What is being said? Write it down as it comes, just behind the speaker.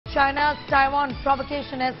China's Taiwan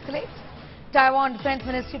provocation escalates. Taiwan Defense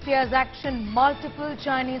Ministry fears action. Multiple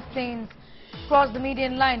Chinese planes crossed the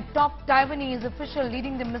median line. Top Taiwanese official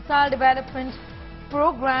leading the missile development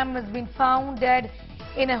program has been found dead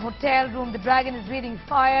in a hotel room. The dragon is breathing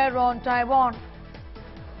fire on Taiwan.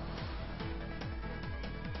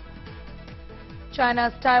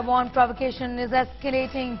 China's Taiwan provocation is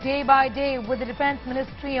escalating day by day, with the Defense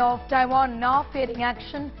Ministry of Taiwan now fearing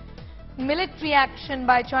action. Military action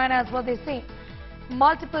by China is what they say.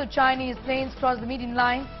 Multiple Chinese planes crossed the median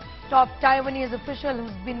line. Top Taiwanese official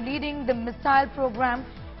who's been leading the missile program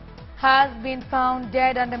has been found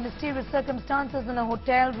dead under mysterious circumstances in a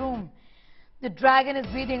hotel room. The dragon is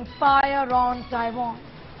breathing fire on Taiwan.